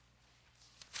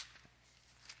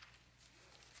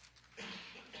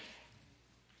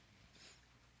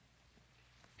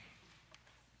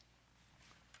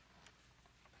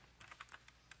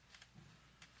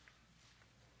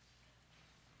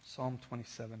 Psalm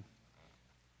 27.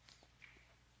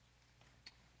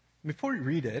 Before we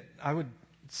read it, I would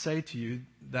say to you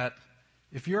that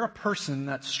If you're a person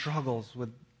that struggles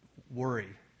with worry,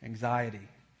 anxiety,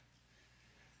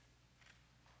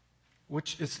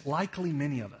 which is likely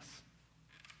many of us,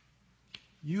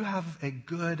 you have a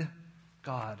good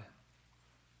God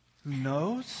who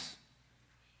knows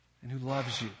and who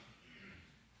loves you.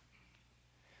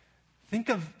 Think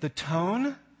of the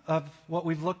tone of what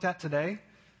we've looked at today,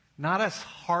 not as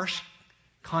harsh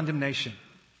condemnation,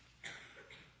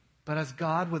 but as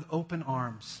God with open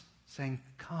arms saying,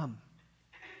 "Come,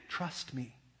 trust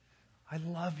me. I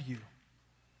love you.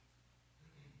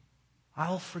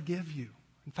 I'll forgive you.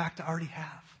 In fact, I already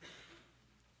have."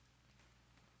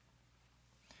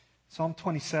 Psalm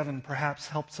 27 perhaps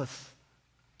helps us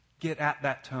get at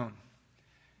that tone.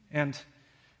 And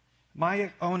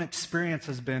my own experience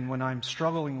has been when I'm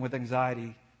struggling with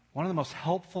anxiety, one of the most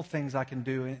helpful things I can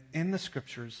do in the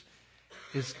Scriptures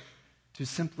is to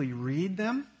simply read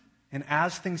them, and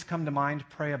as things come to mind,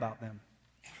 pray about them.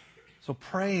 So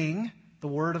praying the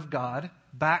Word of God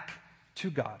back to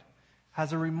God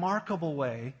has a remarkable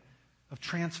way of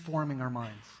transforming our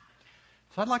minds.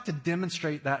 So I'd like to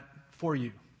demonstrate that for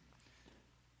you.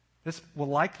 This will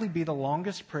likely be the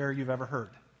longest prayer you've ever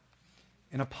heard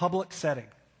in a public setting,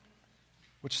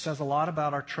 which says a lot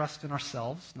about our trust in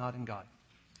ourselves, not in God.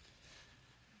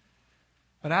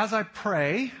 But as I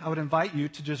pray, I would invite you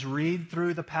to just read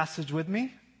through the passage with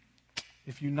me.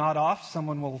 If you nod off,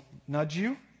 someone will nudge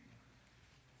you.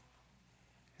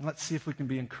 And let's see if we can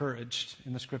be encouraged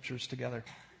in the Scriptures together.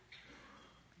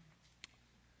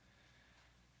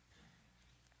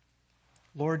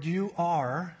 Lord, you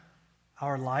are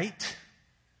our light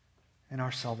and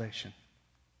our salvation.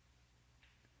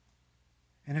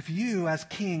 And if you, as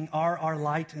King, are our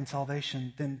light and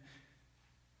salvation, then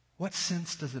what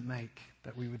sense does it make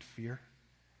that we would fear?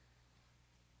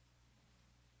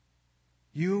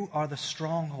 You are the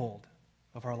stronghold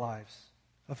of our lives.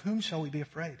 Of whom shall we be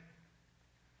afraid?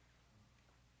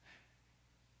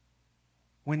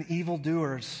 When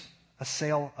evildoers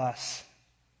assail us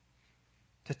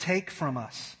to take from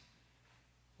us,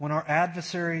 when our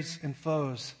adversaries and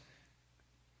foes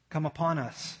come upon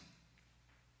us,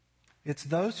 it's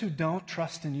those who don't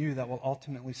trust in you that will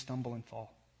ultimately stumble and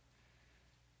fall.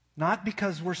 Not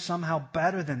because we're somehow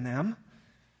better than them,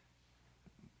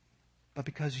 but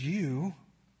because you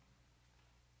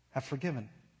have forgiven.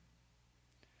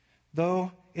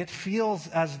 Though it feels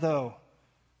as though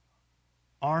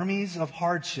armies of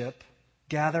hardship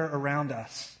gather around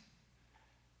us,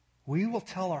 we will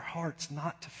tell our hearts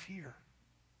not to fear.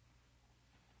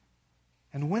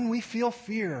 And when we feel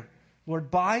fear,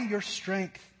 Lord, by your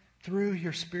strength, through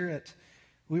your Spirit,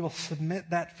 we will submit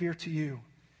that fear to you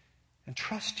and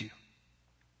trust you.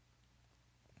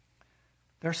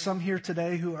 There are some here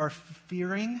today who are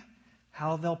fearing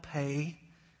how they'll pay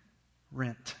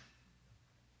rent.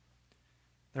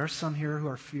 There are some here who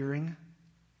are fearing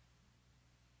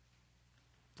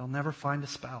they'll never find a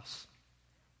spouse.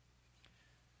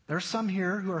 There are some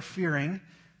here who are fearing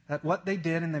that what they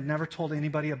did and they've never told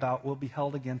anybody about will be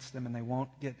held against them and they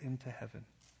won't get into heaven.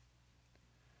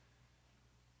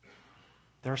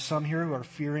 There are some here who are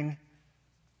fearing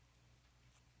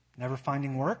never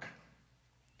finding work.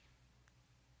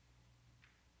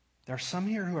 There are some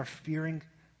here who are fearing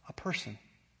a person.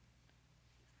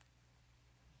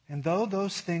 And though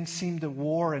those things seem to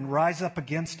war and rise up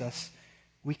against us,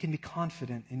 we can be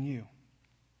confident in you.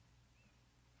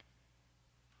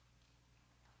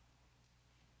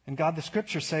 And God, the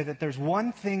Scriptures say that there's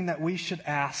one thing that we should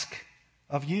ask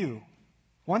of you,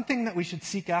 one thing that we should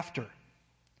seek after,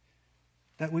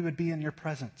 that we would be in your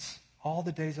presence all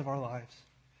the days of our lives,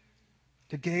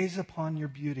 to gaze upon your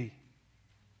beauty,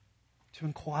 to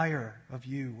inquire of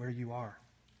you where you are.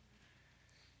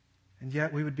 And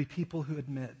yet we would be people who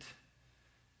admit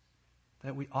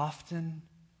that we often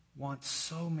want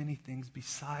so many things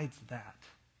besides that.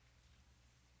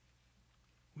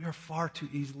 We are far too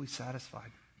easily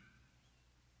satisfied.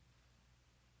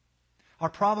 Our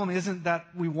problem isn't that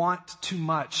we want too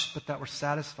much, but that we're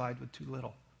satisfied with too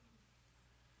little.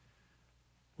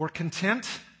 We're content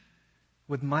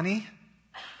with money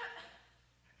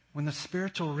when the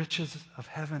spiritual riches of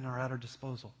heaven are at our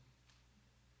disposal.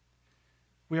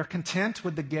 We are content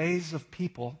with the gaze of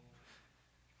people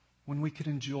when we could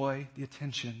enjoy the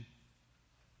attention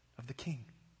of the King.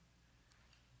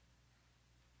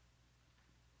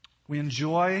 We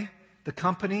enjoy the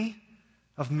company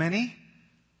of many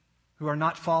who are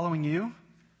not following you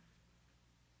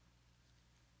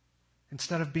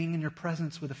instead of being in your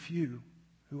presence with a few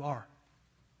who are.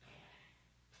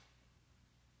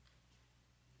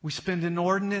 We spend an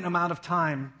inordinate amount of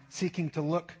time seeking to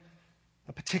look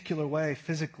a particular way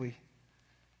physically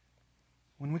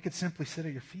when we could simply sit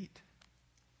at your feet.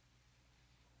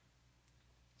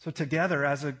 So together,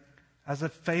 as a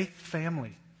faith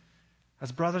family,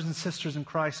 as brothers and sisters in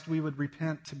Christ, we would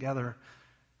repent together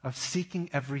of seeking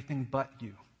everything but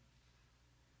you.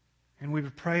 And we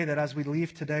would pray that as we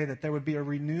leave today, that there would be a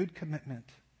renewed commitment,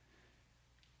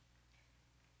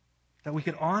 that we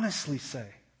could honestly say,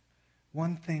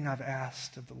 one thing I've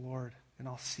asked of the Lord, and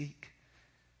I'll seek,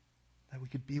 that we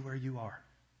could be where you are.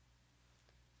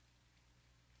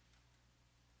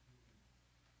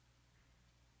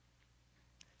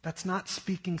 That's not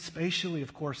speaking spatially,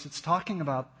 of course. It's talking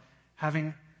about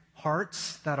having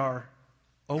hearts that are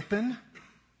open,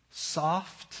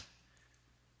 soft,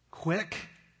 quick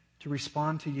to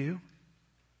respond to you,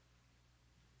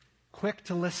 quick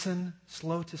to listen,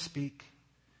 slow to speak,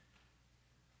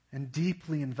 and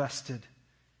deeply invested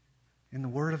in the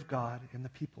Word of God, in the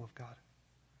people of God.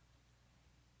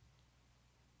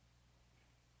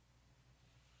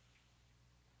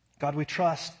 God, we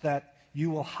trust that you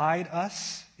will hide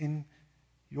us in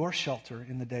your shelter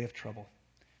in the day of trouble,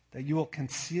 that you will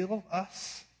conceal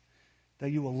us, that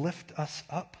you will lift us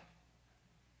up.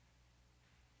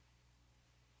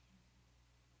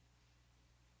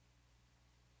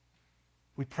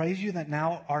 We praise you that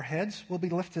now our heads will be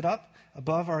lifted up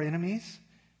above our enemies,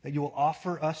 that you will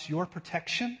offer us your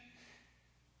protection,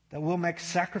 that we'll make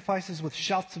sacrifices with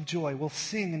shouts of joy. We'll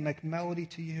sing and make melody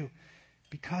to you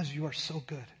because you are so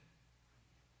good.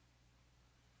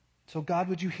 So God,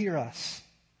 would you hear us?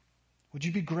 Would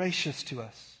you be gracious to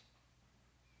us?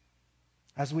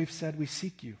 As we've said, we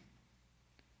seek you.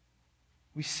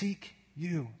 We seek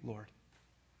you, Lord.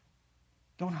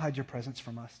 Don't hide your presence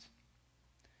from us.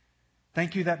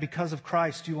 Thank you that because of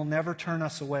Christ, you will never turn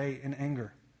us away in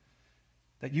anger.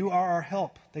 That you are our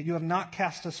help, that you have not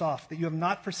cast us off, that you have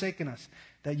not forsaken us,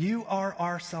 that you are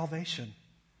our salvation.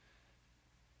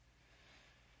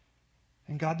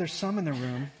 And God, there's some in the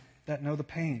room that know the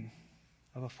pain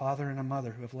of a father and a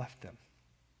mother who have left them.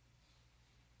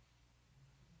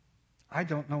 I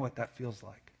don't know what that feels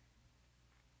like.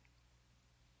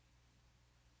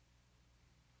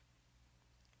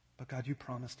 But God, you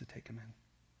promised to take them in.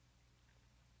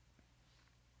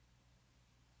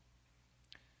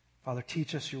 Father,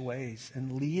 teach us your ways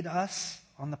and lead us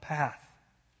on the path.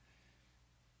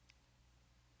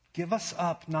 Give us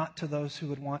up not to those who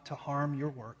would want to harm your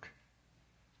work.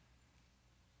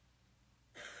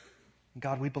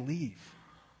 God, we believe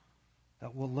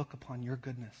that we'll look upon your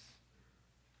goodness.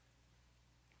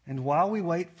 And while we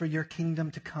wait for your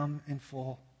kingdom to come in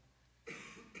full,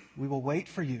 we will wait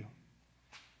for you.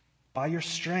 By your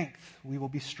strength, we will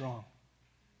be strong.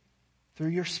 Through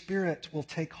your Spirit, we'll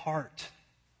take heart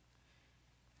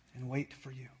and wait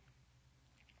for you.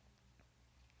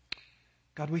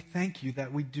 God, we thank you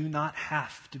that we do not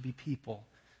have to be people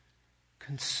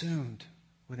consumed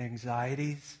with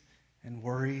anxieties and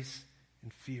worries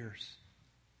and fears.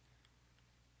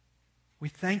 We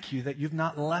thank you that you've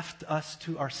not left us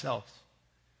to ourselves.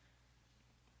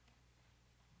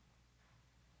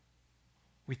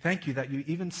 We thank you that you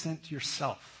even sent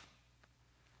yourself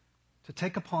to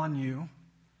take upon you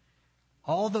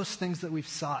all those things that we've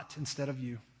sought instead of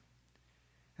you.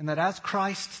 And that as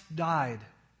Christ died,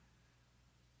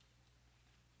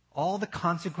 all the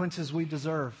consequences we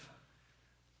deserve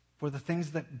for the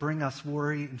things that bring us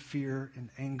worry and fear and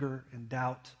anger and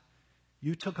doubt,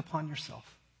 you took upon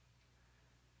yourself.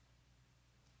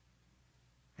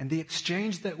 And the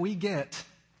exchange that we get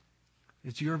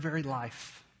is your very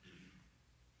life.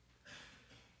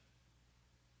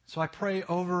 So I pray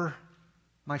over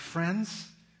my friends,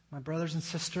 my brothers and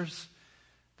sisters,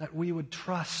 that we would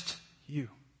trust you.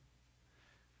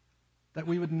 That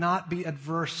we would not be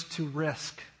adverse to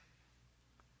risk.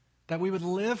 That we would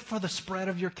live for the spread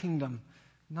of your kingdom,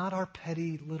 not our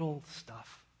petty little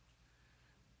stuff.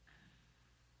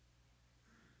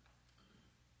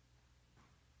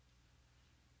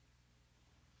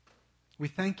 We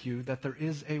thank you that there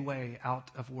is a way out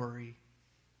of worry.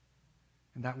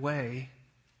 And that way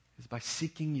is by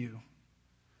seeking you.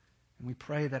 And we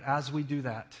pray that as we do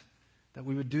that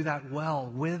we would do that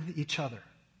well with each other.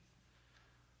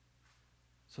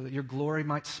 So that your glory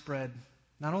might spread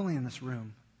not only in this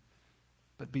room,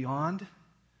 but beyond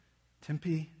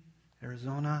Tempe,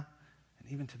 Arizona,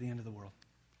 and even to the end of the world.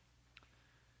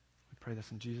 We pray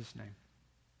this in Jesus' name.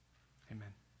 Amen.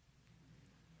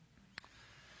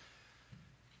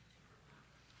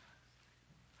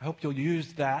 I hope you'll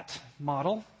use that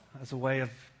model as a way of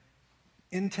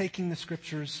intaking the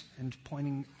Scriptures and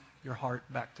pointing your heart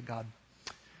back to God.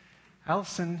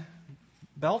 Allison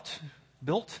Built,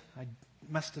 I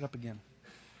messed it up again.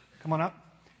 Come on up.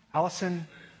 Allison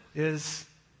is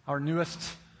our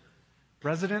newest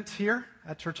resident here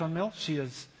at Church on Mill. She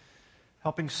is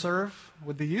helping serve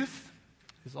with the youth.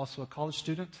 She's also a college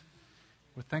student.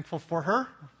 We're thankful for her,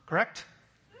 correct?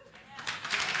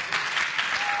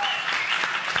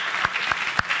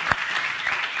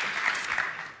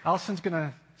 Allison's going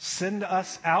to send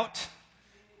us out,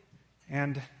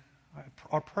 and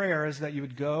our prayer is that you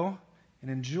would go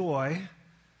and enjoy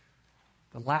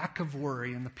the lack of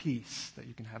worry and the peace that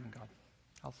you can have in God.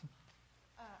 Allison?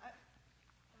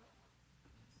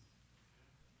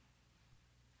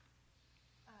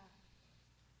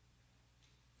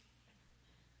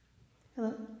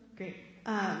 Hello? Great.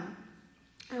 I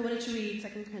wanted to read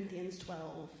 2 Corinthians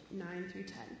 12, 9 through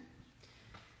 10.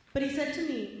 But he said to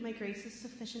me, "My grace is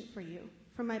sufficient for you,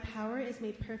 for my power is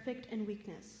made perfect in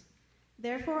weakness.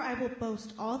 Therefore I will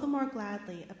boast all the more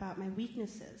gladly about my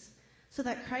weaknesses, so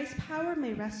that Christ's power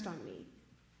may rest on me.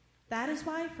 That is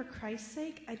why, for Christ's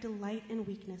sake, I delight in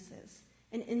weaknesses,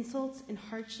 in insults, in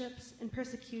hardships, in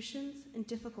persecutions, in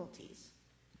difficulties.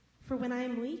 For when I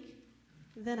am weak,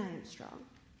 then I am strong."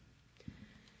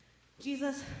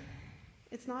 Jesus,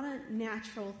 it's not a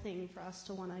natural thing for us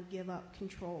to want to give up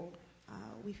control.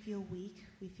 We feel weak,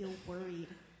 we feel worried,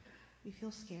 we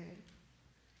feel scared.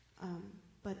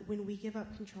 But when we give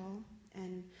up control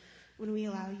and when we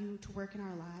allow you to work in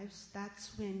our lives,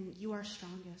 that's when you are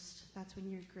strongest. That's when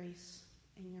your grace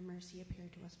and your mercy appear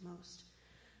to us most.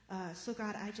 So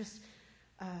God,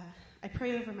 I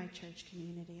pray over my church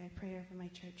community. I pray over my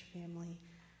church family.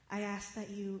 I ask that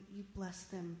you bless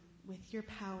them with your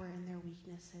power in their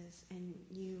weaknesses, and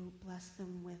you bless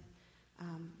them with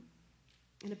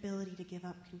an ability to give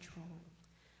up control.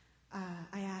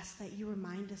 I ask that you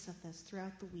remind us of this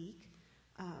throughout the week,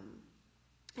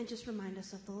 and just remind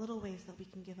us of the little ways that we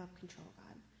can give up control,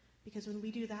 God. Because when we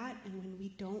do that, and when we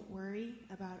don't worry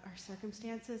about our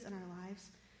circumstances and our lives,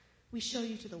 we show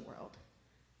you to the world.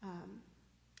 And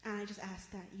I just ask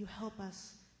that you help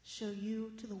us show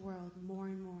you to the world more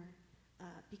and more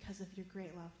because of your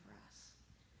great love for us.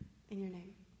 In your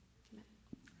name,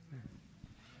 amen.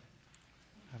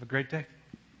 Have a great day.